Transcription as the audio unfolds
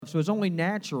So it's only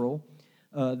natural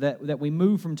that we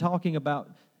move from talking about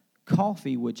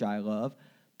coffee, which I love,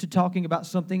 to talking about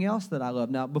something else that I love.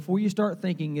 Now, before you start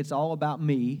thinking it's all about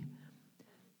me,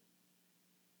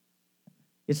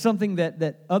 it's something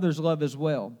that others love as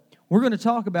well. We're going to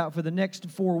talk about for the next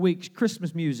 4 weeks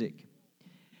Christmas music.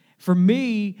 For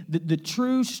me, the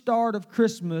true start of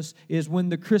Christmas is when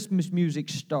the Christmas music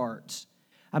starts.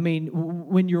 I mean,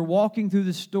 when you're walking through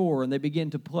the store and they begin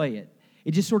to play it,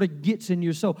 it just sort of gets in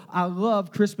your soul. I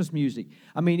love Christmas music.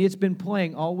 I mean, it's been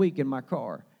playing all week in my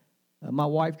car. My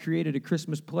wife created a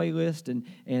Christmas playlist,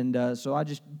 and so I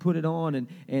just put it on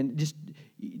and just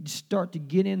start to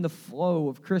get in the flow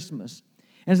of Christmas.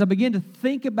 As I begin to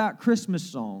think about Christmas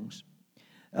songs,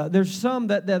 there's some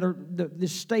that are the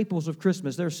staples of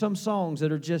Christmas. There are some songs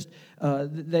that are just,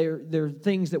 they're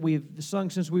things that we've sung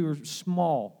since we were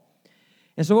small.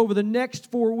 And so over the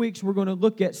next 4 weeks, we're going to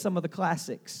look at some of the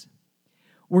classics.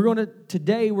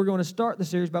 Today, we're going to start the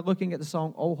series by looking at the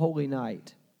song, "O Holy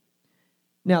Night."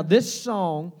 Now, this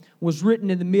song was written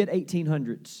in the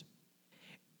mid-1800s.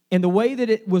 And the way that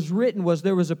it was written was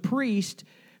there was a priest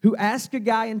who asked a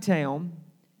guy in town.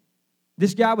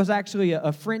 This guy was actually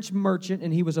a French merchant,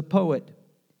 and he was a poet.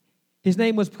 His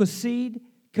name was Placide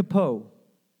Cappeau.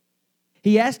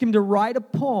 He asked him to write a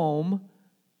poem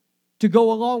to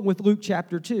go along with Luke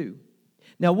chapter 2.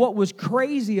 Now, what was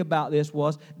crazy about this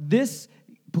was this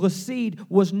Placide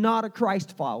was not a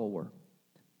Christ follower.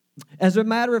 As a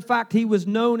matter of fact, he was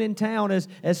known in town as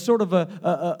sort of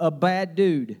a bad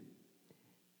dude.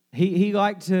 He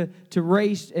liked to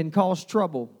race and cause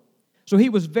trouble. So he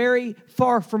was very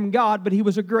far from God, but he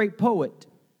was a great poet.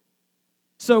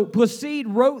 So Placide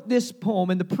wrote this poem,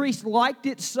 and the priest liked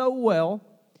it so well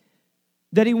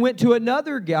that he went to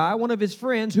another guy, one of his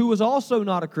friends, who was also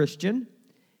not a Christian,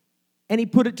 and he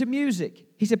put it to music.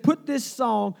 He said, "Put this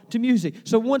song to music."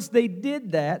 So once they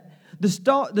did that,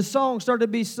 the song started to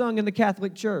be sung in the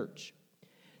Catholic Church.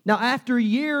 Now, after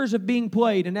years of being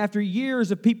played and after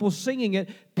years of people singing it,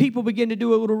 people began to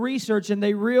do a little research, and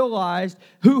they realized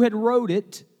who had wrote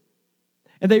it,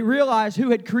 and they realized who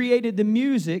had created the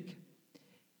music.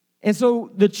 And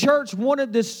so the church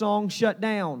wanted this song shut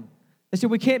down. They said,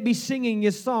 "We can't be singing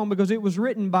this song because it was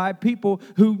written by people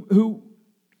who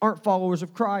aren't followers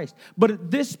of Christ." But at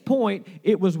this point,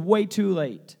 it was way too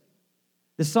late.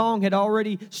 The song had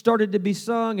already started to be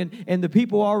sung, and the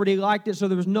people already liked it, so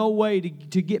there was no way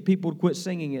to get people to quit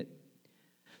singing it.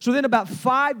 So then about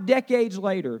 5 decades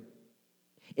later,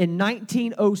 in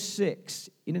 1906,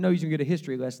 you didn't know you was going to get a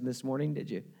history lesson this morning,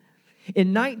 did you?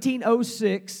 In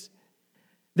 1906,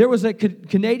 there was a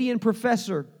Canadian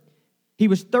professor. He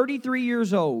was 33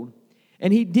 years old,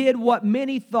 and he did what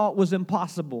many thought was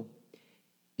impossible.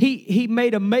 He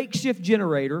made a makeshift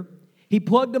generator. He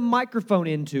plugged a microphone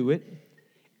into it,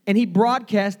 and he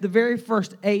broadcast the very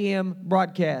first AM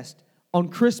broadcast on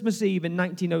Christmas Eve in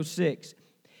 1906.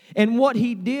 And what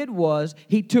he did was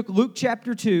he took Luke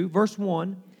chapter 2, verse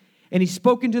 1, and he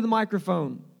spoke into the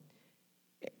microphone.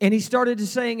 And he started to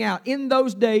saying out, "In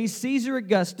those days, Caesar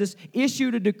Augustus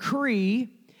issued a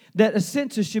decree that a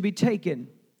census should be taken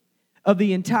of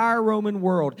the entire Roman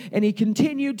world." And he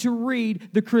continued to read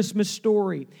the Christmas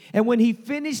story. And when he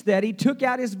finished that, he took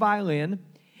out his violin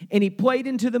and he played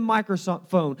into the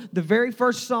microphone the very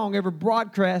first song ever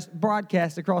broadcast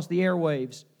across the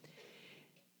airwaves.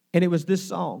 And it was this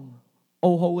song,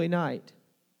 "O Holy Night."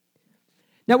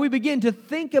 Now we begin to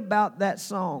think about that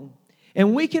song,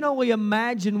 and we can only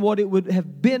imagine what it would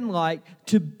have been like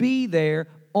to be there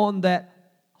on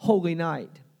that holy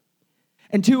night.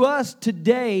 And to us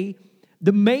today,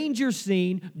 the manger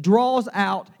scene draws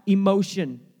out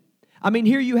emotion. I mean,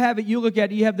 here you have it. You look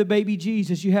at it. You have the baby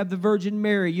Jesus. You have the Virgin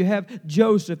Mary. You have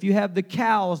Joseph. You have the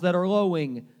cows that are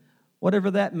lowing, whatever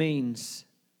that means.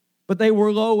 But they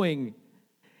were lowing.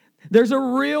 There's a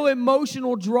real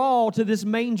emotional draw to this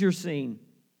manger scene.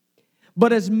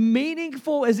 But as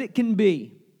meaningful as it can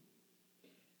be,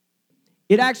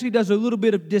 it actually does a little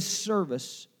bit of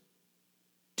disservice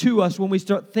to us when we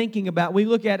start thinking about, we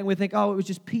look at it and we think, oh, it was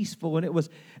just peaceful, and it was,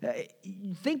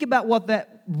 think about what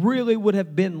that really would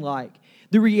have been like.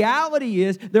 The reality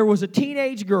is there was a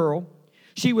teenage girl.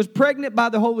 She was pregnant by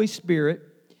the Holy Spirit.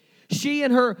 She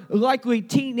and her likely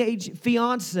teenage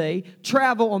fiance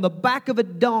travel on the back of a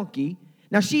donkey.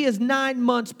 Now, she is 9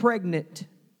 months pregnant.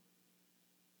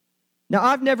 Now,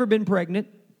 I've never been pregnant,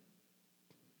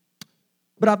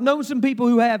 but I've known some people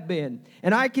who have been.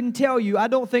 And I can tell you, I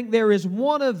don't think there is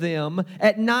one of them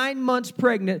at 9 months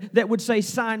pregnant that would say,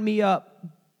 sign me up.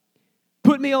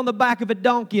 Put me on the back of a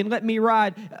donkey and let me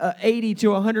ride 80 to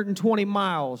 120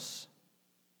 miles.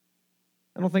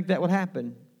 I don't think that would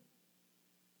happen.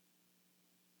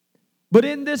 But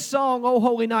in this song, "O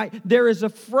Holy Night," there is a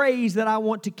phrase that I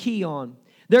want to key on.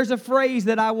 There's a phrase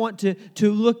that I want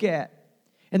to look at.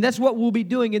 And that's what we'll be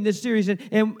doing in this series.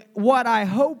 And what I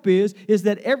hope is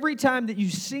that every time that you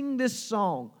sing this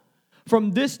song,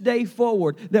 from this day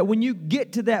forward, that when you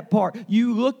get to that part,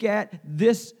 you look at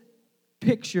this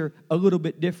picture a little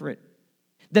bit different.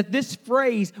 That this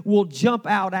phrase will jump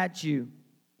out at you.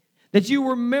 That you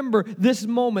remember this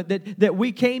moment that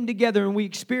we came together and we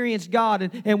experienced God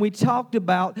and we talked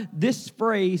about this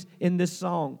phrase in this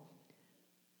song.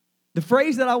 The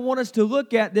phrase that I want us to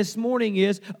look at this morning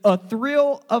is a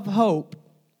thrill of hope.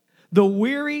 The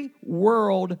weary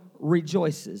world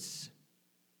rejoices.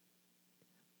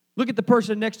 Look at the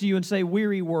person next to you and say,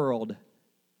 weary world.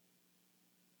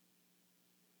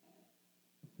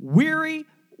 Weary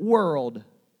world.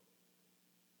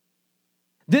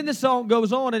 Then the song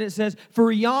goes on and it says,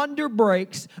 for yonder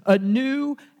breaks a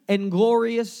new and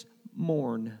glorious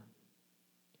morn.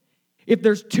 If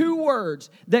there's two words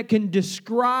that can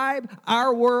describe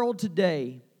our world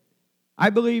today, I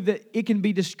believe that it can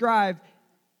be described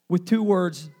with two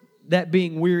words, that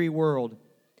being weary world.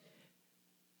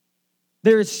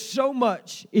 There is so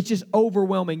much, it's just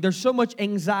overwhelming. There's so much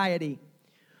anxiety.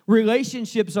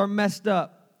 Relationships are messed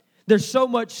up. There's so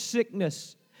much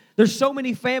sickness. There's so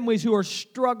many families who are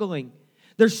struggling.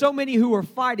 There's so many who are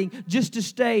fighting just to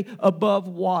stay above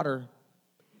water.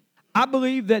 I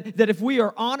believe that if we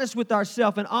are honest with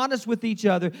ourselves and honest with each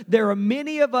other, there are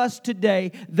many of us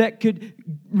today that could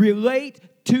relate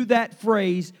to that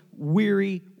phrase,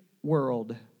 weary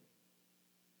world.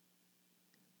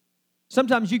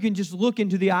 Sometimes you can just look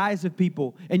into the eyes of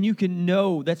people and you can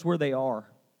know that's where they are.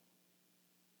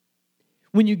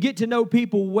 When you get to know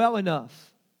people well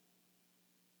enough.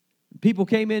 People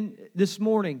came in this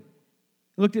morning,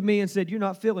 looked at me and said, you're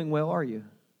not feeling well, are you?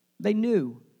 They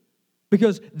knew.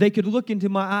 Because they could look into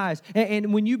my eyes.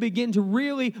 And when you begin to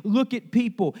really look at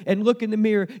people and look in the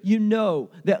mirror, you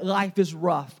know that life is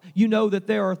rough. You know that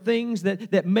there are things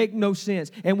that make no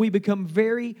sense. And we become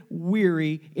very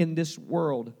weary in this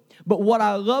world. But what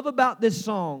I love about this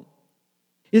song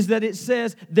is that it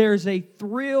says there's a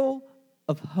thrill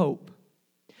of hope.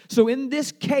 So in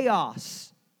this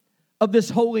chaos of this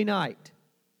holy night,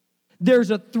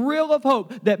 there's a thrill of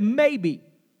hope that maybe,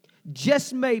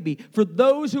 just maybe, for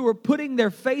those who are putting their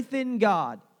faith in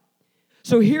God.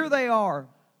 So here they are.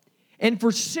 And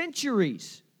for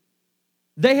centuries,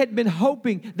 they had been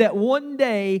hoping that one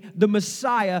day the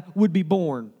Messiah would be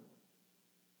born.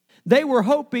 They were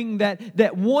hoping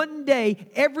that one day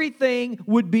everything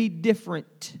would be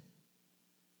different.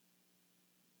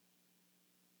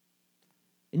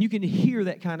 And you can hear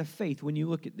that kind of faith when you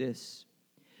look at this.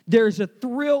 There's a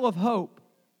thrill of hope.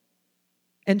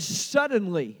 And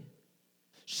suddenly,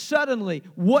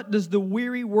 what does the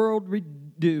weary world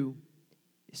do?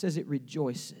 It says it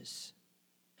rejoices.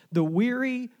 The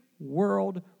weary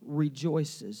world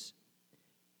rejoices.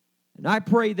 And I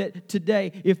pray that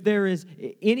today, if there is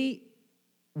any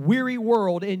weary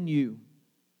world in you,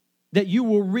 that you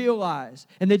will realize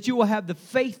and that you will have the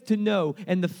faith to know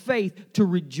and the faith to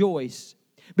rejoice.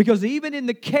 Because even in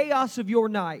the chaos of your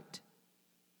night,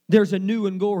 there's a new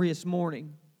and glorious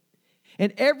morning.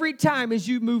 And every time as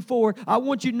you move forward, I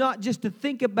want you not just to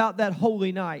think about that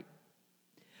holy night.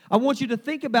 I want you to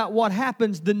think about what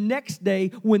happens the next day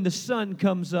when the sun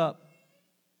comes up.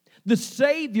 The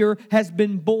Savior has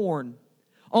been born.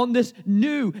 On this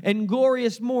new and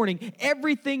glorious morning,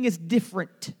 everything is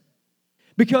different.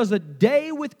 Because a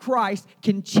day with Christ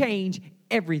can change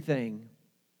everything.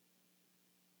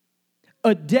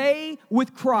 A day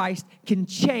with Christ can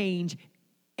change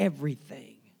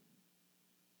everything.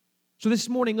 So this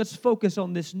morning, let's focus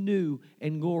on this new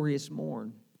and glorious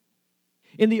morn.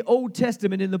 In the Old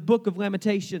Testament, in the book of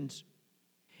Lamentations,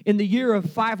 in the year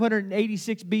of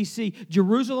 586 BC,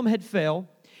 Jerusalem had fell,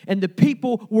 and the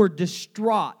people were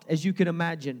distraught, as you can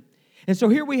imagine. And so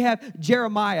here we have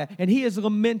Jeremiah, and he is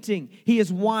lamenting, he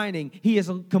is whining, he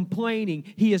is complaining,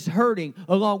 he is hurting,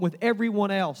 along with everyone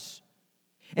else.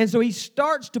 And so he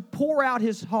starts to pour out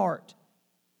his heart,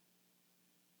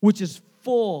 which is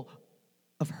full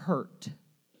of hurt.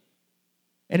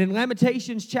 And in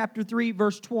Lamentations chapter 3,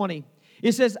 verse 20,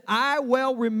 it says, I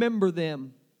well remember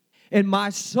them, and my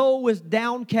soul is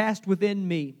downcast within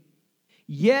me.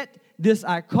 Yet this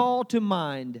I call to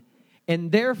mind,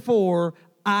 and therefore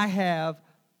I have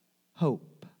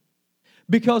hope.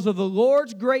 Because of the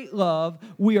Lord's great love,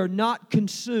 we are not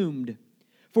consumed,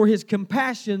 for His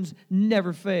compassions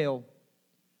never fail.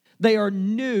 They are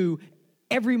new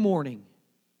every morning.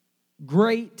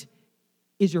 Great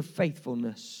is your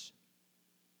faithfulness.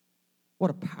 What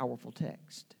a powerful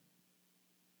text.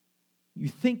 you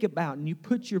think about and you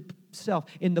put yourself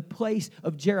in the place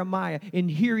of Jeremiah, and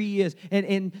here he is.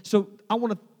 And so I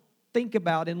want to think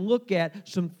about and look at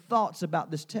some thoughts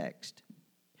about this text.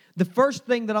 The first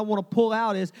thing that I want to pull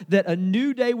out is that a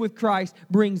new day with Christ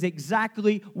brings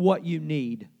exactly what you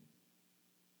need.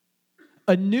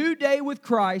 A new day with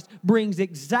Christ brings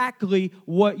exactly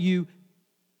what you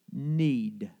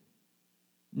need,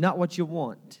 not what you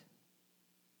want.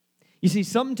 You see,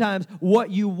 sometimes what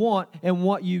you want and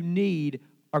what you need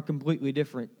are completely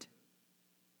different.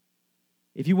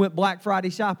 If you went Black Friday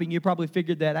shopping, you probably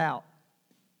figured that out.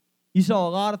 You saw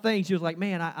a lot of things. You was like,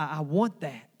 man, I want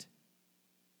that.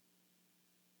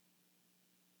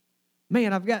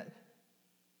 Man, I've got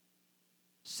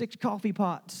 6 coffee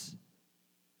pots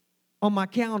on my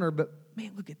counter, but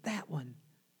man, look at that one.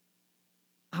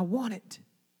 I want it.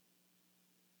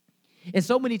 And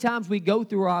so many times we go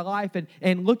through our life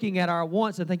and looking at our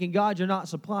wants and thinking, God, you're not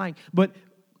supplying. But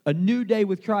a new day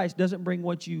with Christ doesn't bring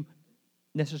what you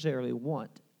necessarily want.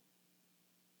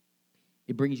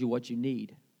 It brings you what you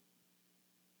need.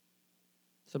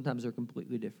 Sometimes they're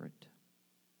completely different.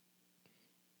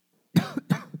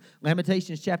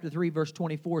 Lamentations chapter 3, verse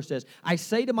 24 says, I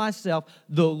say to myself,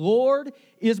 the Lord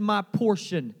is my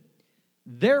portion.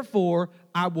 Therefore,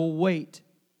 I will wait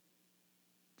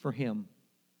for him.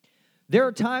 There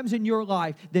are times in your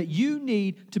life that you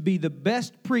need to be the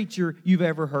best preacher you've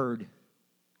ever heard.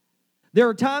 There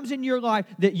are times in your life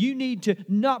that you need to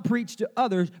not preach to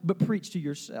others, but preach to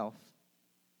yourself.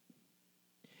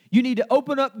 You need to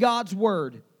open up God's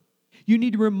Word. You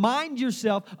need to remind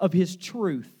yourself of His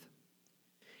truth.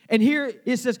 And here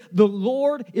it says, the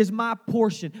Lord is my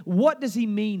portion. What does He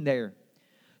mean there?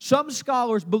 Some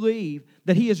scholars believe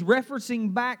that he is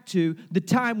referencing back to the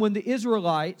time when the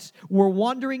Israelites were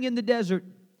wandering in the desert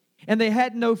and they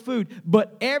had no food.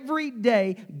 But every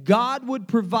day, God would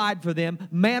provide for them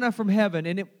manna from heaven,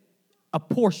 and a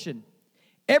portion.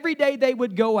 Every day they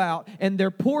would go out and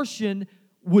their portion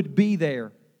would be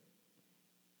there.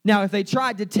 Now, if they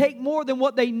tried to take more than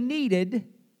what they needed,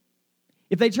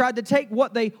 if they tried to take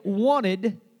what they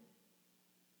wanted,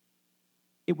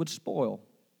 it would spoil.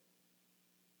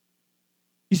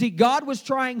 You see, God was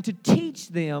trying to teach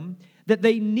them that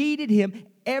they needed Him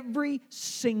every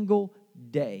single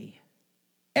day.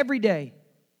 Every day.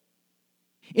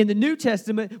 In the New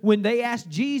Testament, when they asked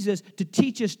Jesus to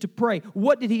teach us to pray,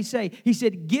 what did He say? He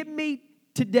said, give me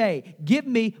today, give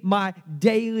me my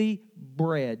daily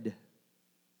bread.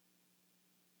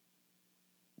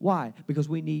 Why? Because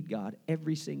we need God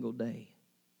every single day.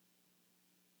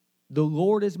 The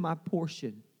Lord is my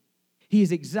portion. He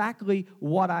is exactly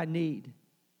what I need.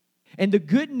 And the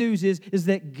good news is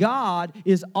that God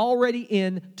is already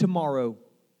in tomorrow.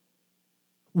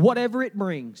 Whatever it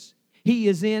brings, He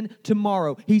is in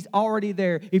tomorrow. He's already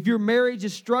there. If your marriage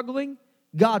is struggling,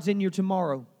 God's in your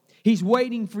tomorrow. He's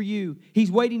waiting for you.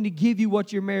 He's waiting to give you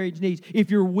what your marriage needs.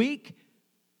 If you're weak,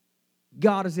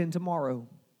 God is in tomorrow.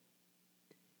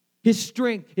 His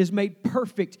strength is made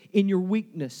perfect in your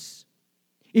weakness.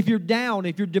 If you're down,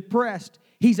 if you're depressed,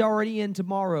 He's already in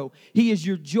tomorrow. He is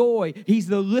your joy. He's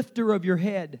the lifter of your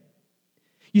head.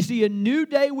 You see, a new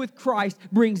day with Christ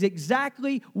brings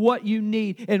exactly what you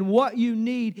need. And what you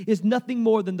need is nothing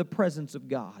more than the presence of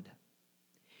God.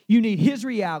 You need His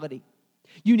reality.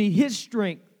 You need His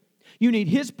strength. You need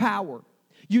His power.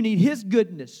 You need His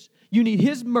goodness. You need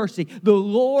His mercy. The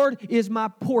Lord is my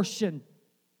portion.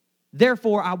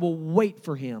 Therefore, I will wait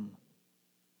for Him.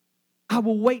 I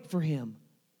will wait for Him.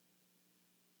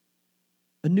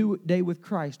 A new day with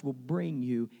Christ will bring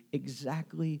you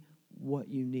exactly what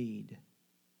you need.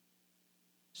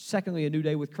 Secondly, a new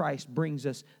day with Christ brings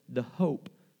us the hope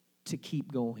to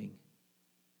keep going.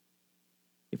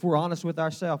 If we're honest with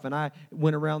ourselves, and I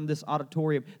went around this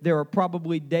auditorium, there are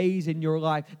probably days in your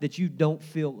life that you don't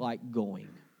feel like going.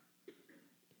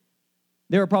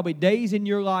 There are probably days in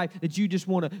your life that you just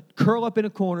want to curl up in a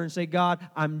corner and say, God,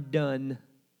 I'm done.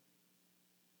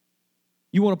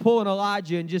 You want to pull an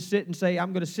Elijah and just sit and say,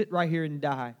 I'm going to sit right here and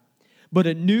die. But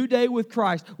a new day with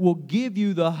Christ will give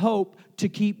you the hope to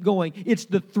keep going. It's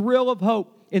the thrill of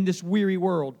hope in this weary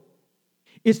world.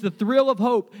 It's the thrill of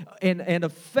hope and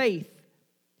of faith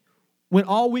when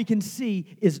all we can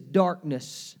see is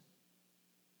darkness.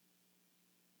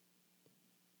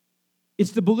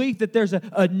 It's the belief that there's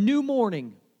a new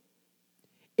morning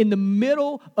in the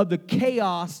middle of the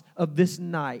chaos of this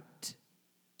night.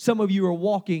 Some of you are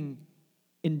walking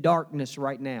in darkness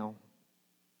right now.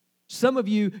 Some of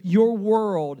you, your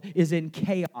world is in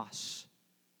chaos.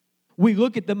 We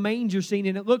look at the manger scene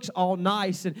and it looks all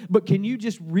nice, but can you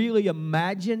just really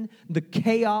imagine the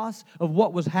chaos of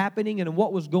what was happening and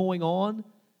what was going on?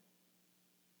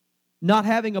 not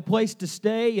having a place to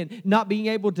stay and not being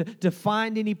able to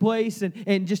find any place,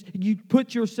 and just you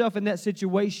put yourself in that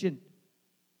situation.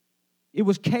 It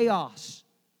was chaos.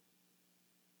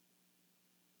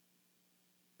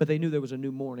 But they knew there was a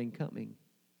new morning coming.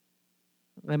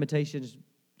 Lamentations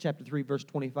chapter 3, verse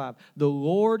 25. The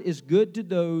Lord is good to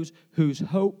those whose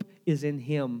hope is in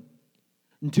Him,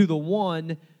 and to the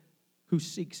one who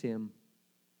seeks Him.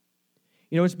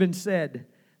 You know, it's been said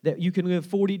that you can live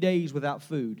 40 days without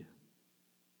food.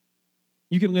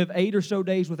 You can live 8 or so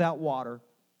days without water.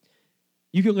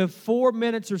 You can live 4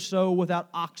 minutes or so without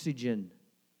oxygen.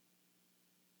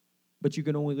 But you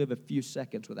can only live a few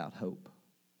seconds without hope.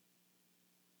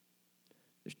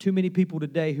 There's too many people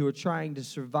today who are trying to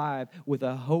survive with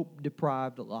a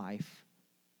hope-deprived life.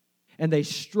 And they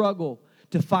struggle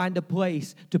to find a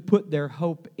place to put their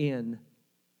hope in.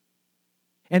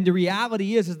 And the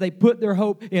reality is they put their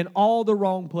hope in all the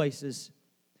wrong places.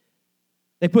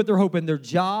 They put their hope in their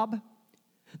job.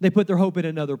 They put their hope in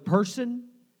another person.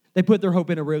 They put their hope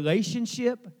in a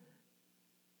relationship.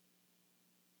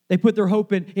 They put their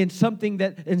hope in something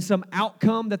in some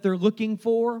outcome that they're looking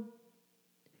for.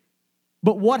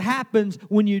 But what happens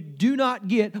when you do not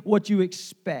get what you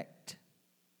expect?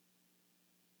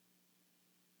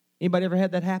 Anybody ever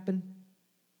had that happen?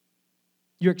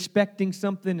 You're expecting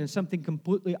something and something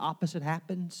completely opposite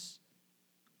happens.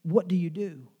 What do you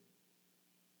do?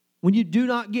 When you do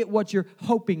not get what you're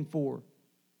hoping for,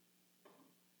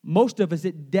 most of us,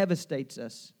 it devastates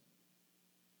us.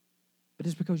 But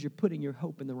it's because you're putting your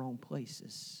hope in the wrong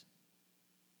places.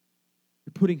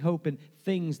 You're putting hope in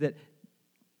things that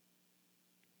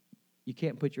you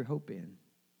can't put your hope in.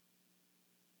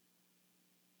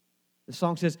 The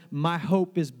song says, my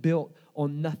hope is built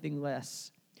on nothing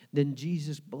less than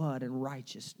Jesus' blood and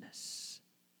righteousness.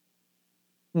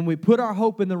 When we put our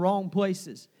hope in the wrong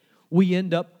places, we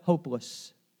end up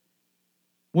hopeless.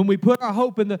 When we put our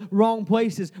hope in the wrong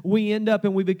places, we end up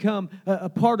and we become a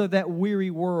part of that weary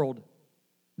world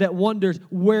that wonders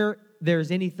where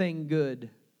there's anything good.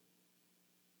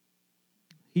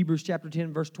 Hebrews chapter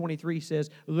 10, verse 23 says,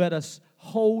 let us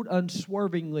hold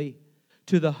unswervingly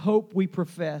to the hope we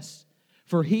profess,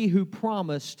 for he who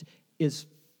promised is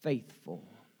faithful.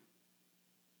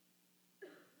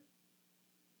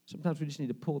 Sometimes we just need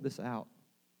to pull this out.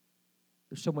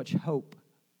 There's so much hope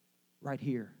right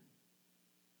here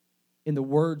in the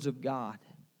words of God.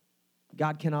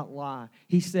 God cannot lie.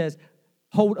 He says,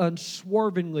 hold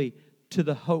unswervingly to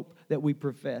the hope that we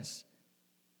profess,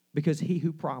 because he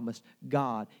who promised,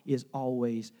 God, is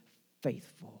always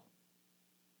faithful.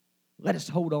 Let us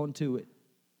hold on to it.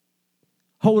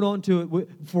 Hold on to it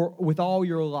with all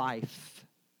your life.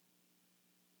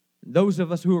 Those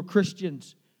of us who are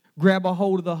Christians, grab a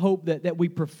hold of the hope that we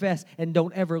profess and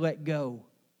don't ever let go.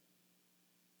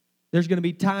 There's going to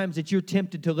be times that you're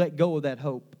tempted to let go of that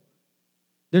hope.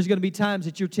 There's going to be times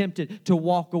that you're tempted to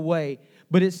walk away.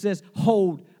 But it says,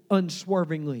 hold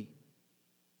unswervingly.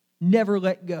 Never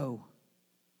let go.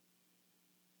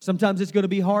 Sometimes it's going to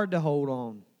be hard to hold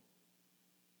on.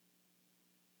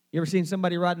 You ever seen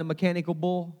somebody riding a mechanical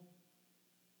bull?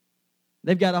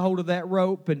 They've got a hold of that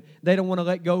rope and they don't want to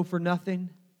let go for nothing.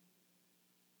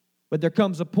 But there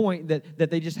comes a point that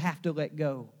they just have to let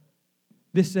go.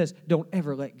 This says, don't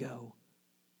ever let go.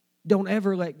 Don't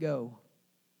ever let go.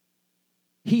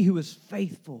 He who is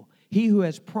faithful, he who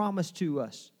has promised to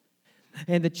us.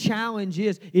 And the challenge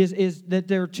is that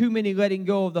there are too many letting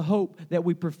go of the hope that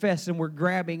we profess, and we're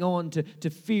grabbing on to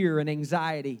fear and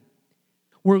anxiety.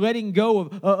 We're letting go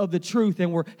of the truth,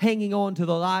 and we're hanging on to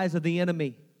the lies of the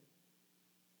enemy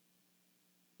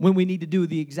when we need to do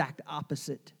the exact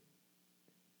opposite.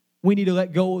 We need to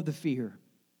let go of the fear.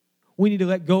 We need to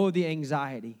let go of the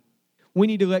anxiety. We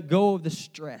need to let go of the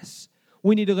stress.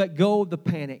 We need to let go of the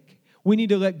panic. We need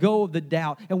to let go of the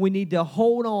doubt. And we need to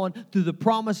hold on to the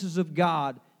promises of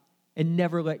God and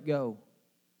never let go.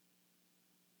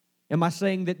 Am I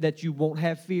saying that you won't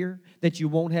have fear? That you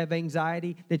won't have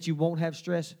anxiety? That you won't have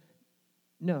stress?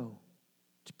 No.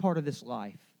 It's part of this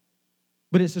life.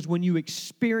 But it says when you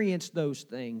experience those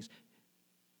things,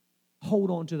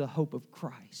 hold on to the hope of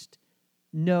Christ.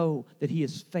 Know that He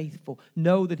is faithful.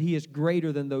 Know that He is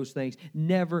greater than those things.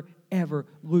 Never, ever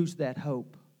lose that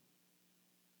hope.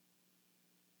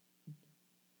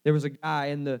 There was a guy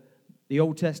in the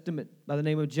Old Testament by the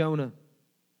name of Jonah.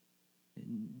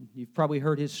 And you've probably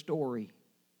heard his story.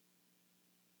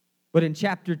 But in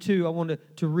chapter 2, I want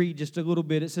to read just a little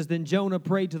bit. It says, then Jonah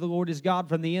prayed to the Lord his God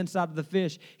from the inside of the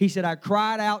fish. He said, I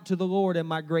cried out to the Lord in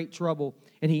my great trouble,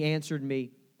 and He answered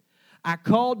me. I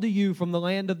called to you from the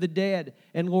land of the dead,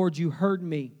 and Lord, you heard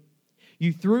me.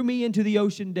 You threw me into the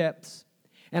ocean depths,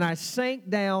 and I sank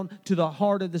down to the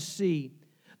heart of the sea.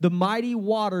 The mighty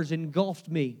waters engulfed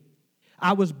me.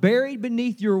 I was buried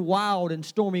beneath your wild and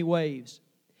stormy waves.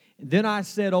 And then I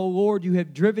said, O Lord, you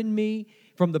have driven me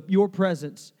from your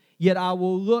presence, yet I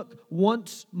will look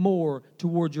once more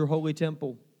toward your holy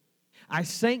temple. I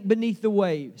sank beneath the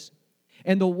waves,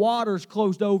 and the waters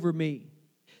closed over me.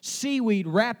 Seaweed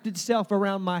wrapped itself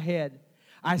around my head.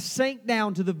 I sank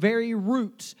down to the very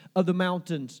roots of the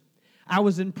mountains. I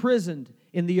was imprisoned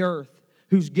in the earth,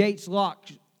 whose gates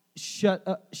locked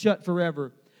shut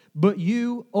forever. But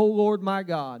you, O Lord my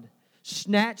God,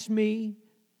 snatched me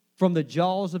from the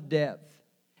jaws of death.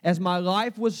 As my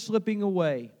life was slipping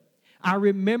away, I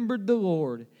remembered the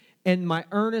Lord, and my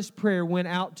earnest prayer went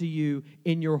out to you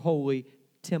in your holy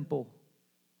temple.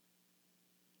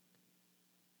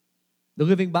 The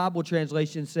Living Bible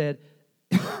translation said,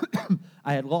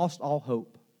 I had lost all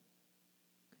hope.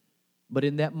 But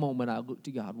in that moment, I looked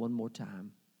to God one more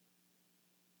time.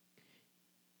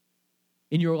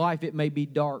 In your life, it may be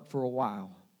dark for a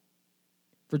while.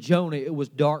 For Jonah, it was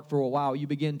dark for a while. You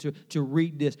begin to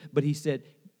read this, but he said,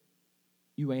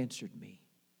 you answered me.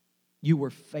 You were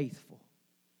faithful.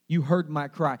 You heard my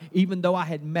cry, even though I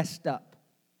had messed up.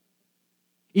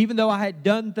 Even though I had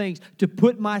done things to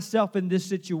put myself in this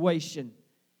situation.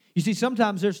 You see,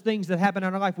 sometimes there's things that happen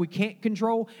in our life we can't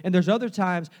control, and there's other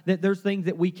times that there's things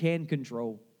that we can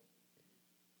control.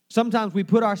 Sometimes we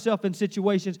put ourselves in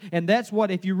situations, and that's what,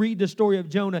 if you read the story of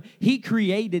Jonah, he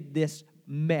created this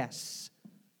mess.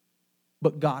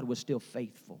 But God was still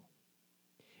faithful.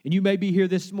 And you may be here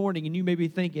this morning, and you may be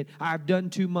thinking, I've done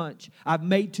too much. I've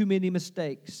made too many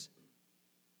mistakes.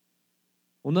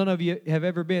 Well, none of you have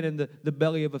ever been in the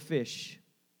belly of a fish.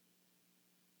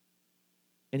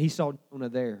 And he saw Jonah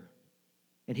there.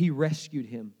 And he rescued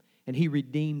him. And he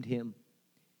redeemed him.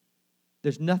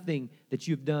 There's nothing that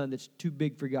you've done that's too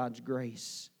big for God's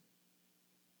grace.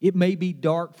 It may be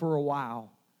dark for a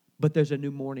while, but there's a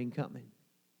new morning coming.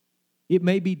 It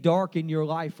may be dark in your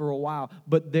life for a while,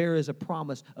 but there is a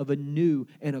promise of a new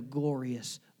and a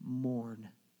glorious morn.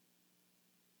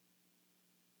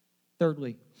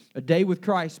 Thirdly, a day with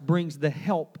Christ brings the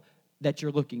help that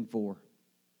you're looking for.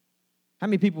 How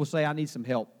many people say, I need some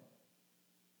help?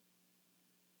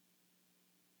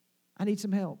 I need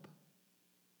some help.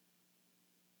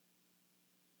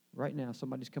 Right now,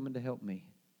 somebody's coming to help me.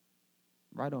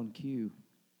 Right on cue.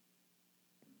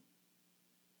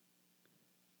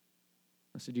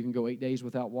 I said, you can go 8 days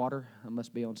without water? I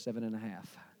must be on 7.5.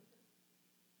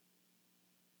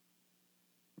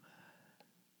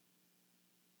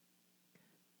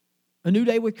 A new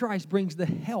day with Christ brings the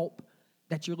help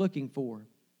that you're looking for.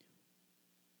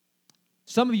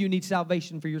 Some of you need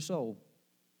salvation for your soul.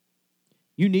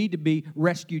 You need to be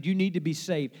rescued. You need to be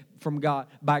saved from God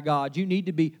by God. You need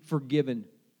to be forgiven.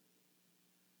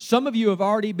 Some of you have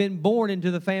already been born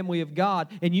into the family of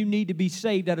God, and you need to be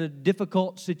saved out of a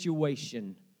difficult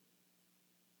situation.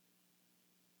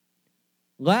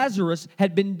 Lazarus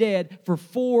had been dead for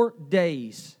 4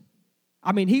 days.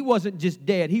 I mean, he wasn't just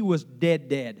dead, he was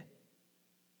dead.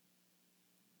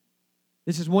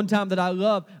 This is one time that I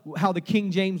love how the King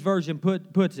James Version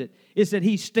puts it. It said,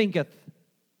 he stinketh.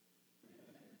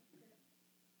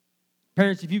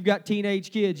 Parents, if you've got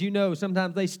teenage kids, you know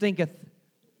sometimes they stinketh.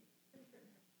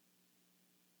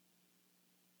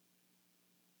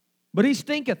 But he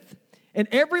stinketh. And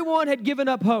everyone had given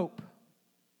up hope.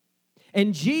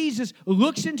 And Jesus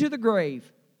looks into the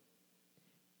grave.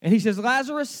 And he says,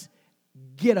 Lazarus,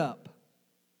 get up.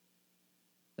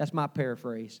 That's my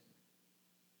paraphrase.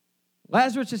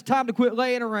 Lazarus, it's time to quit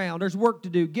laying around. There's work to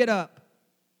do. Get up.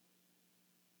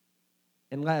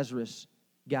 And Lazarus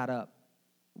got up,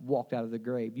 walked out of the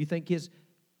grave. You think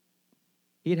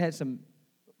he had some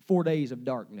 4 days of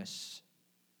darkness.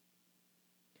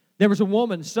 There was a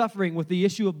woman suffering with the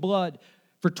issue of blood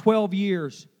for 12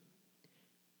 years.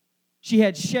 She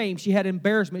had shame, she had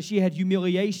embarrassment, she had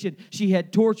humiliation, she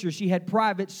had torture, she had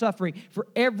private suffering. For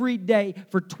every day,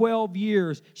 for 12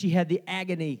 years, she had the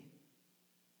agony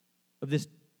of this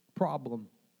problem.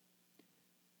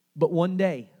 But one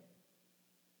day,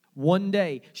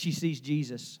 she sees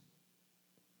Jesus.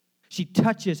 She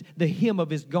touches the hem of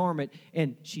his garment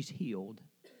and she's healed.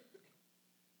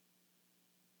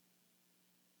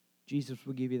 Jesus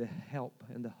will give you the help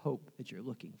and the hope that you're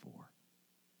looking for.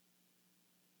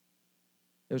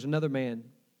 There's another man.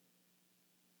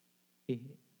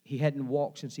 He hadn't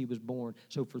walked since he was born.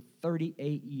 So for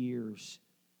 38 years,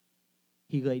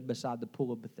 he laid beside the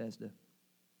pool of Bethesda.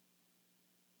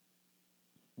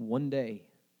 One day,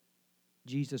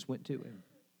 Jesus went to him.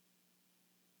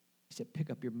 He said, pick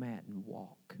up your mat and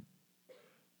walk.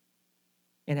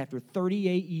 And after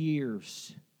 38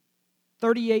 years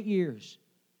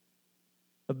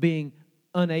of being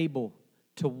unable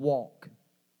to walk,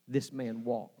 this man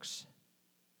walks.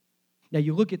 Now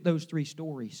you look at those three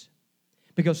stories,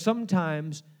 because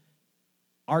sometimes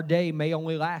our day may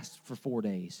only last for 4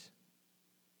 days.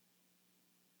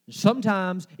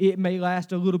 Sometimes it may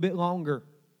last a little bit longer.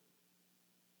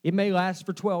 It may last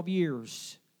for 12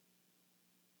 years.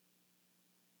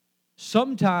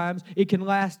 Sometimes it can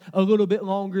last a little bit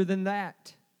longer than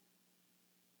that.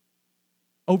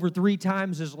 Over 3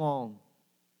 times as long.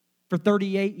 For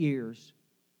 38 years.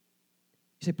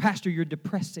 You say, Pastor, you're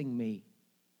depressing me.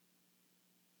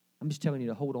 I'm just telling you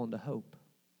to hold on to hope.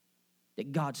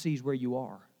 That God sees where you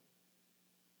are.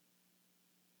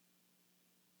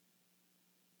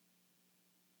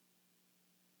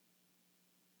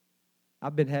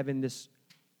 I've been having this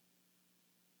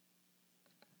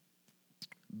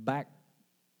back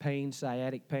pain,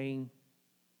 sciatic pain,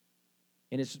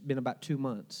 and it's been about 2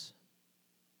 months.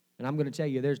 And I'm going to tell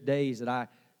you, there's days that I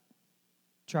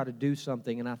try to do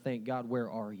something and I think, God, where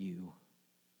are you?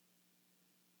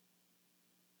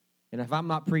 And if I'm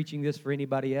not preaching this for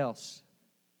anybody else,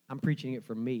 I'm preaching it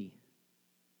for me.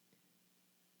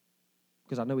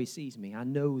 Because I know He sees me. I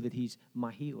know that He's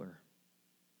my healer.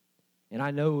 And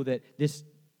I know that this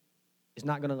is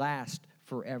not going to last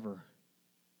forever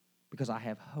because I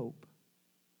have hope.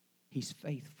 He's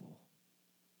faithful.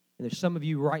 And there's some of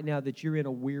you right now that you're in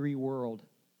a weary world.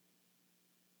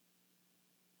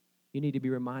 You need to be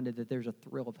reminded that there's a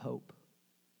thrill of hope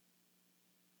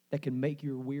that can make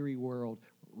your weary world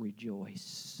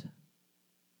rejoice.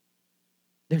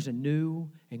 There's a new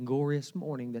and glorious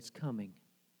morning that's coming.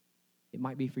 It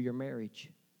might be for your marriage.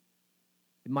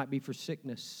 It might be for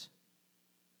sickness.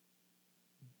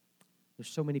 There's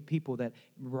so many people that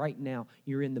right now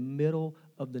you're in the middle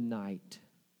of the night.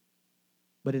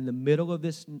 But in the middle of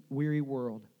this weary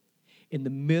world, in the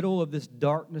middle of this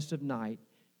darkness of night,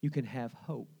 you can have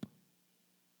hope.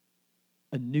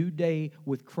 A new day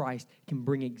with Christ can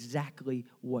bring exactly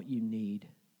what you need.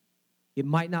 It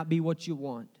might not be what you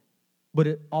want, but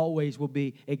it always will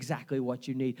be exactly what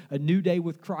you need. A new day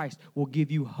with Christ will give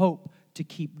you hope to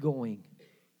keep going,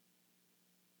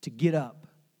 to get up.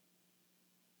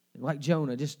 And like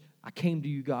Jonah, I came to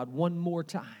you, God, one more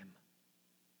time.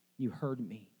 You heard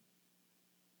me.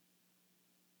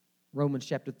 Romans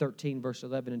chapter 13, verse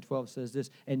 11 and 12 says this,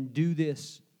 and do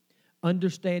this,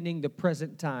 understanding the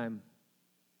present time.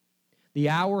 The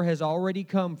hour has already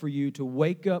come for you to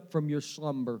wake up from your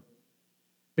slumber,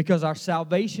 because our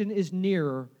salvation is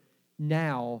nearer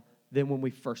now than when we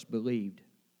first believed.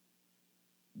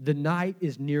 The night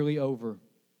is nearly over.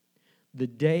 The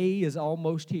day is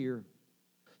almost here.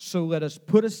 So let us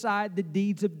put aside the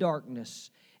deeds of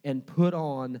darkness and put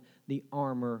on the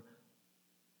armor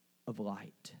of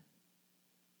light.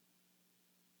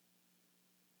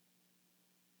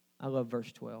 I love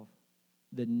verse 12.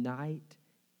 The night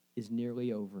is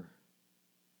nearly over,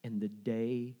 and the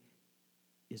day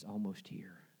is almost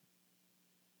here.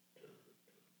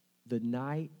 The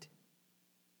night,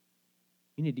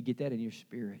 you need to get that in your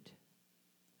spirit.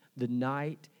 The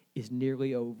night is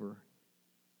nearly over,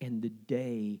 and the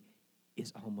day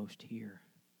is almost here.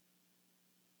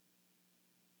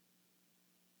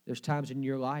 There's times in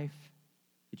your life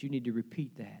that you need to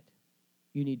repeat that.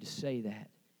 You need to say that.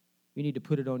 You need to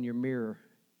put it on your mirror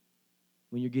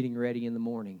when you're getting ready in the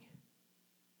morning.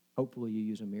 Hopefully you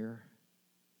use a mirror.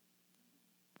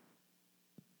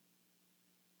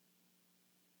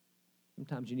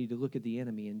 Sometimes you need to look at the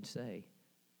enemy and say,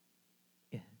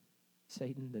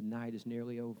 Satan, the night is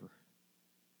nearly over.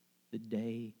 The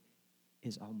day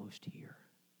is almost here.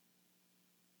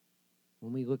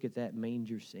 When we look at that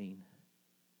manger scene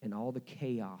and all the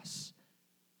chaos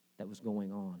that was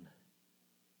going on,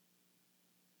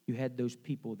 you had those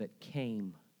people that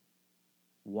came.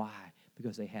 Why?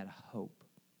 Because they had a hope.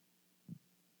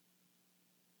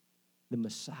 The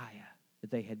Messiah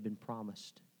that they had been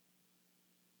promised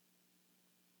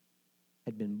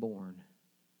had been born.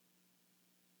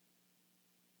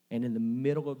 And in the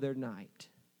middle of their night,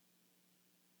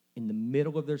 in the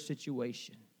middle of their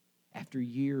situation, after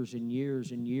years and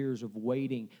years and years of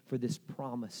waiting for this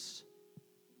promise,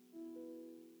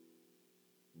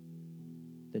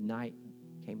 the night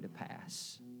came to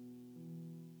pass.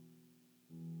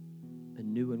 A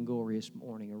new and glorious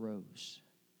morning arose.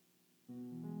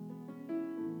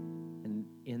 And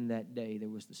in that day, there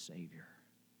was the Savior.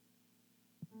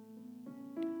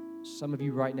 Some of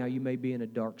you right now, you may be in a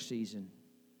dark season.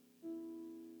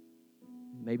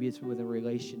 Maybe it's with a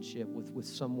relationship with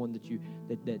someone that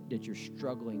you're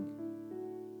struggling.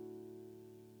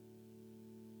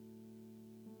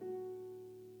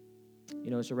 You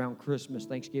know, it's around Christmas,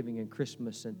 Thanksgiving and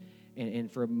Christmas,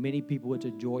 and for many people it's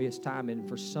a joyous time, and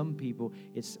for some people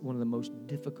it's one of the most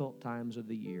difficult times of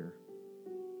the year.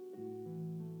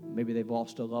 Maybe they've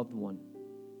lost a loved one,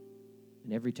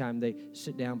 and every time they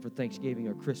sit down for Thanksgiving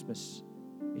or Christmas,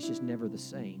 it's just never the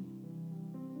same.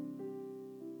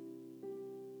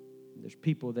 There's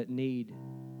people that need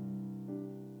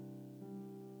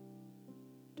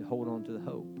to hold on to the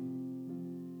hope.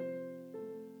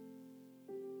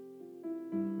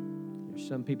 There's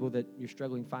some people that you're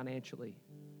struggling financially.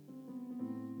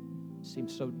 It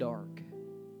seems so dark.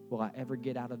 Will I ever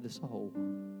get out of this hole?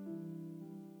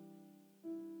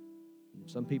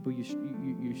 Some people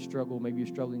you struggle. Maybe you're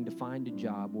struggling to find a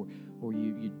job, or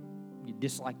you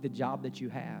dislike the job that you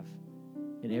have.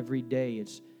 And every day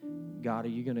it's, God, are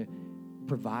you going to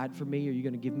provide for me? Are you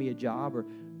going to give me a job? Or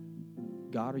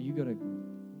God, are you going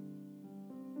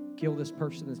to kill this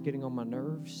person that's getting on my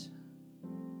nerves?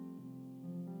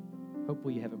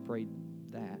 Hopefully you haven't prayed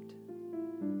that.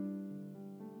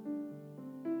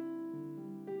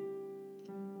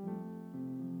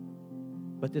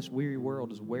 But this weary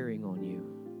world is wearing on you.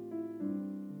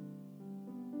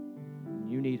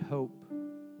 You need hope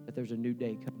that there's a new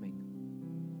day coming.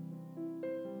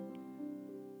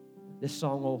 This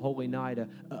song, "Oh Holy Night,"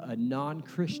 a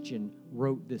non-Christian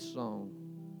wrote this song.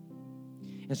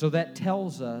 And so that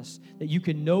tells us that you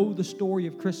can know the story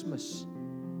of Christmas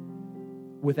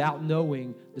without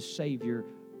knowing the Savior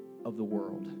of the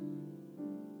world.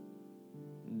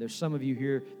 And there's some of you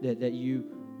here that you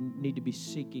need to be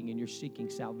seeking, and you're seeking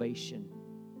salvation.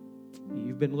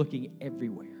 You've been looking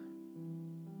everywhere.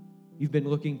 You've been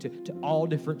looking to all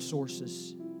different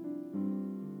sources,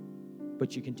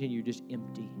 but you continue just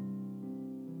empty.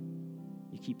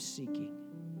 You keep seeking.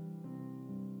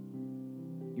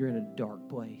 You're in a dark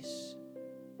place.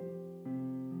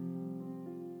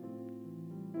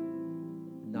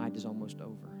 The night is almost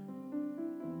over.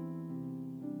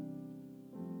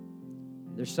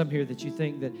 There's some here that you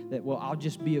think that well, I'll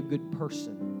just be a good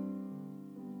person.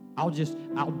 I'll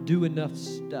do enough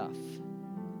stuff.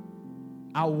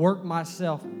 I'll work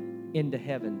myself into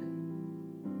heaven.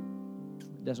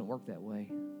 It doesn't work that way.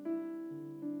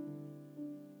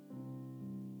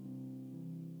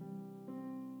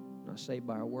 We're not saved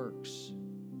by our works.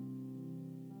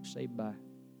 We're saved by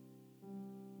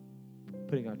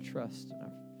putting our trust and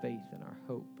our faith and our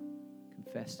hope,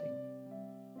 confessing,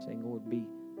 saying, Lord, be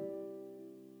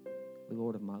the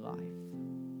Lord of my life.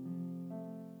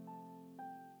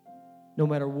 No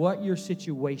matter what your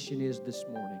situation is this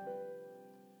morning,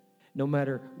 no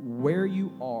matter where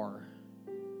you are,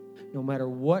 no matter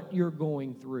what you're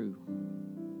going through,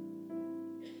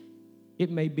 it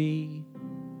may be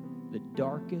the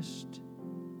darkest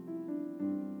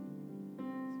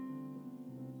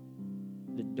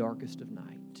of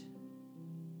night.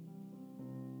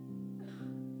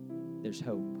 There's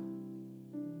hope.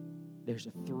 There's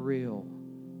a thrill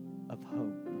of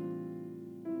hope.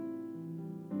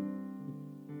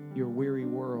 Your weary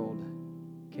world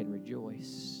can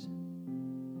rejoice.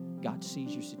 God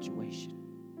sees your situation.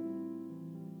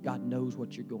 God knows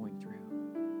what you're going through.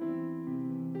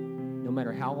 No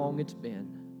matter how long it's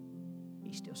been,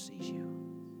 He still sees you.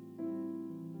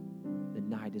 The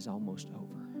night is almost over.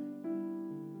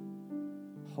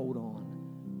 Hold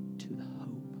on to the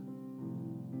hope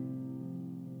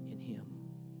in Him.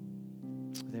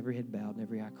 With every head bowed and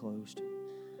every eye closed.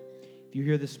 If you're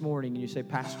here this morning and you say,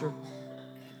 Pastor,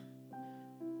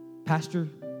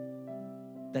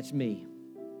 that's me.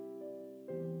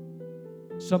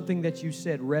 Something that you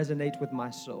said resonates with my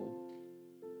soul.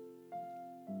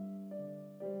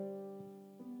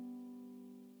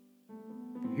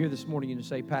 If you're here this morning and you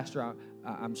say, Pastor,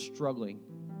 I'm struggling.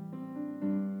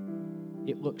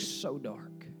 It looks so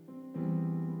dark.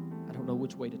 I don't know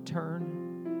which way to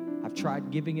turn. I've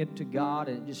tried giving it to God,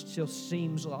 and it just still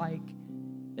seems like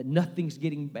that nothing's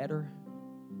getting better.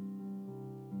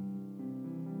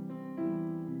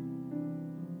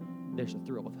 There's a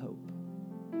thrill of hope.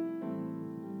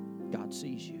 God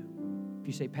sees you. If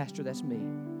you say, Pastor, that's me.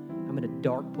 I'm in a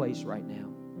dark place right now.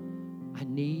 I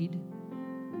need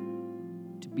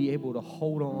to be able to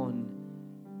hold on,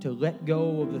 to let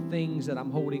go of the things that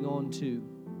I'm holding on to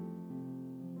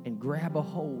and grab a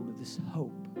hold of this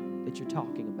hope that you're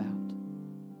talking about.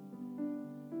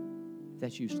 If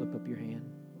that's you, slip up your hand.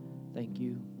 Thank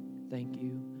you. Thank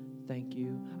you. Thank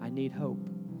you. I need hope.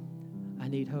 I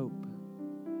need hope.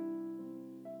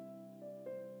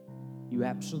 You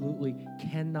absolutely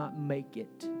cannot make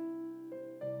it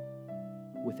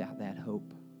without that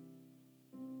hope.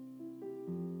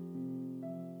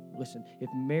 Listen, if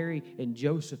Mary and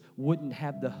Joseph wouldn't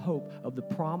have the hope of the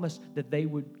promise that they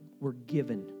would were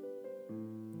given.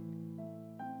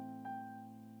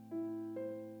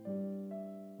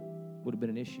 Would have been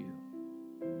an issue.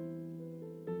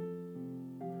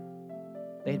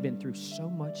 They had been through so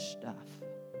much stuff,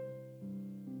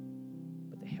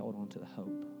 but they held on to the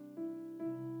hope.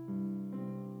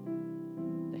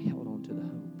 They held on to the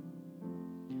hope.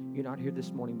 You're not here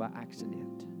this morning by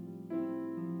accident.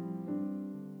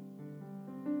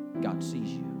 God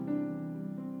sees you.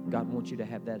 God wants you to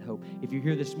have that hope. If you're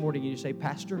here this morning and you say,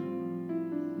 Pastor,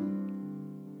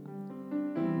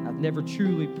 I've never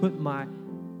truly put my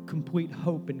complete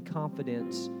hope and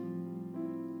confidence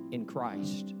in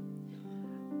Christ.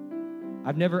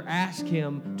 I've never asked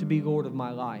Him to be Lord of my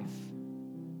life.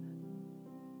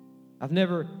 I've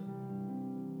never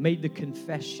made the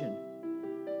confession.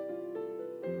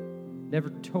 Never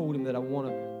told Him that I want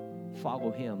to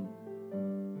follow Him.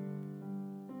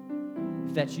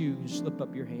 If that's you, just slip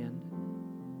up your hand.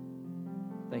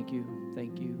 Thank you.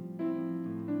 Thank you.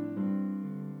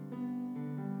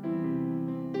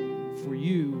 For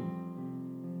you,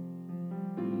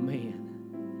 man,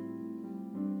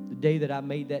 the day that I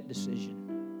made that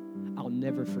decision, I'll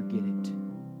never forget it.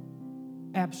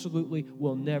 Absolutely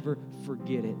will never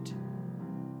forget it.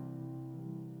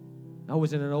 I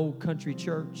was in an old country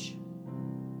church.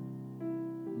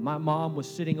 My mom was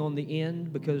sitting on the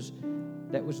end because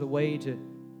that was the way to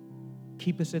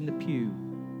keep us in the pew.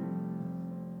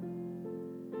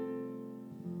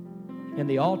 And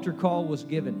the altar call was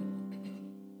given.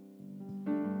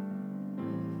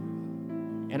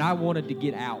 And I wanted to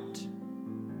get out.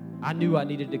 I knew I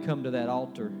needed to come to that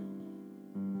altar.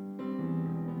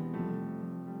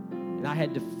 And I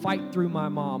had to fight through my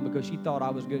mom because she thought I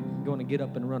was going to get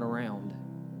up and run around.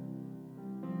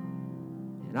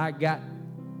 And I got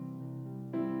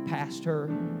past her,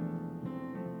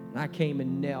 and I came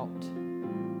and knelt.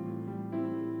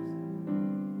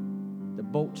 The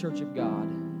Bolt Church of God.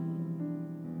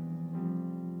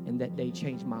 And that day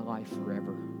changed my life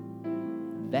forever.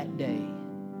 That day,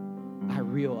 I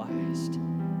realized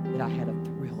that I had a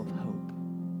thrill of hope.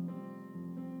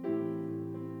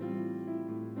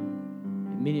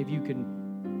 And many of you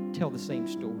can tell the same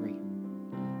story.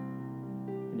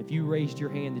 And if you raised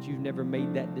your hand that you've never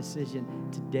made that decision,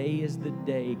 today is the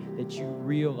day that you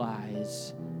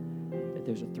realize that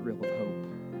there's a thrill of hope.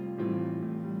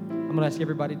 I'm going to ask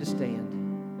everybody to stand.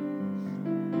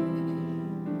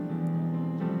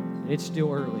 And it's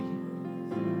still early.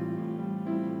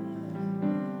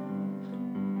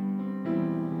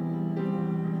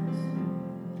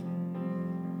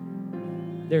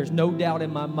 There's no doubt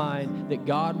in my mind that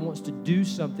God wants to do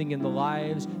something in the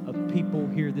lives of people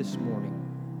here this morning.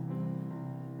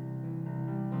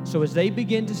 So as they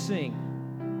begin to sing,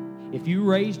 if you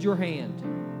raised your hand,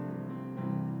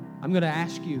 I'm going to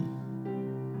ask you,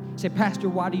 say, Pastor,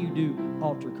 why do you do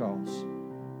altar calls?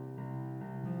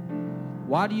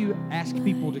 Why do you ask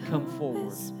people to come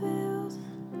forward?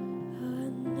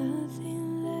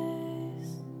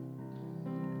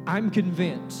 I'm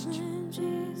convinced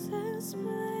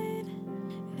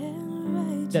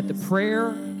that the prayer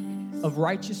of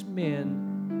righteous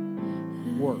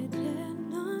men work.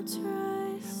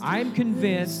 I'm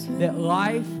convinced that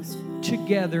life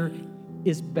together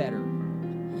is better.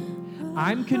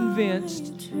 I'm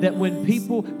convinced that when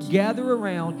people gather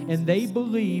around and they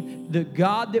believe the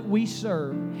God that we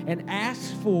serve and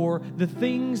ask for the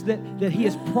things that He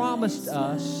has promised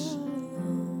us,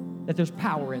 that there's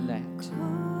power in that.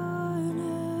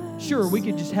 Sure, we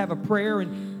could just have a prayer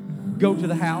and go to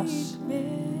the house.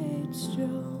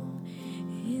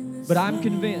 But I'm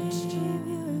convinced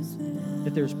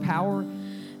that there's power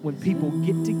when people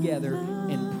get together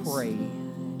and pray.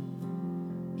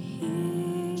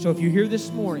 So if you're here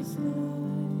this morning,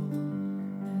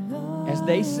 as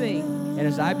they sing and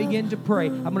as I begin to pray,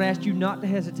 I'm going to ask you not to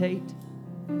hesitate.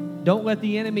 Don't let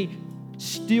the enemy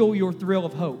steal your thrill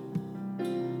of hope.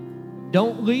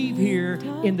 Don't leave here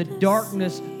in the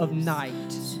darkness of night.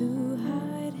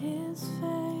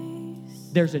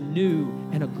 There's a new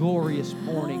and a glorious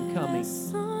morning coming.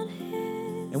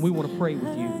 And we want to pray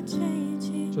with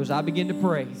you. So as I begin to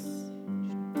pray,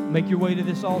 make your way to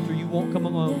this altar. You won't come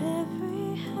alone.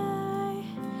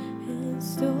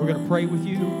 We're going to pray with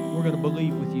you. We're going to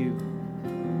believe with you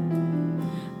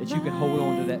that you can hold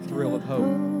on to that thrill of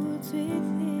hope.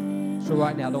 So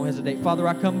right now, don't hesitate. Father,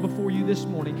 I come before you this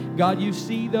morning. God, you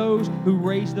see those who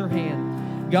raise their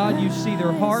hand. God, you see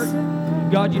their heart.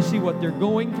 God, you see what they're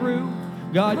going through.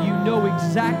 God, you know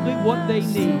exactly what they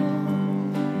need.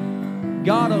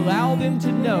 God, allow them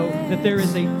to know that there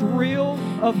is a thrill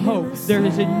of hope. There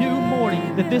is a new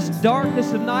morning, that this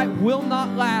darkness of night will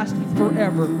not last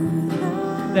forever.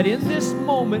 that in this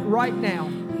moment right now,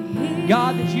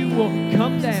 God, that you will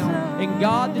come down, and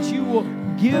God, that you will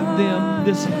give them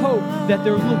this hope that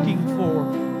they're looking for.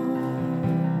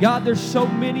 God, there's so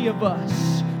many of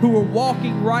us who are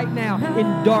walking right now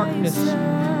in darkness.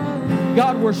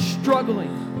 God, we're struggling.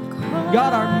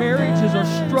 God, our marriages are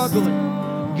struggling.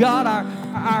 God,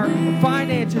 our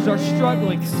finances are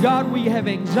struggling. God, we have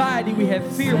anxiety, we have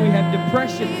fear, we have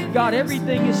depression. God,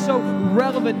 everything is so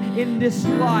relevant in this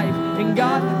life. And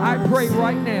God, I pray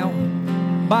right now,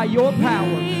 by your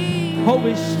power,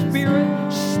 Holy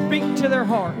Spirit, speak to their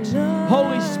hearts.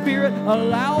 Holy Spirit,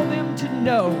 allow them to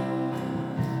know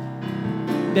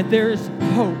that there is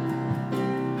hope.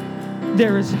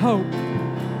 There is hope.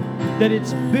 That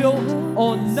it's built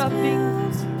on nothing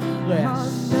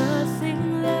less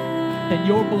than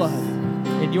your blood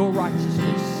and your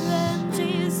righteousness.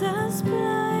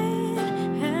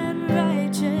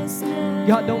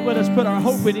 God, don't let us put our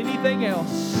hope in anything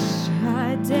else.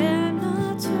 I dare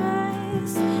not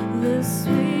trust the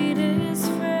sweetest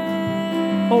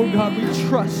friend. Oh God, we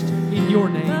trust in your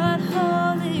name. But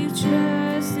wholly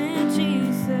trust in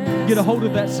Jesus. Get a hold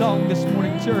of that song this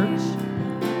morning, church.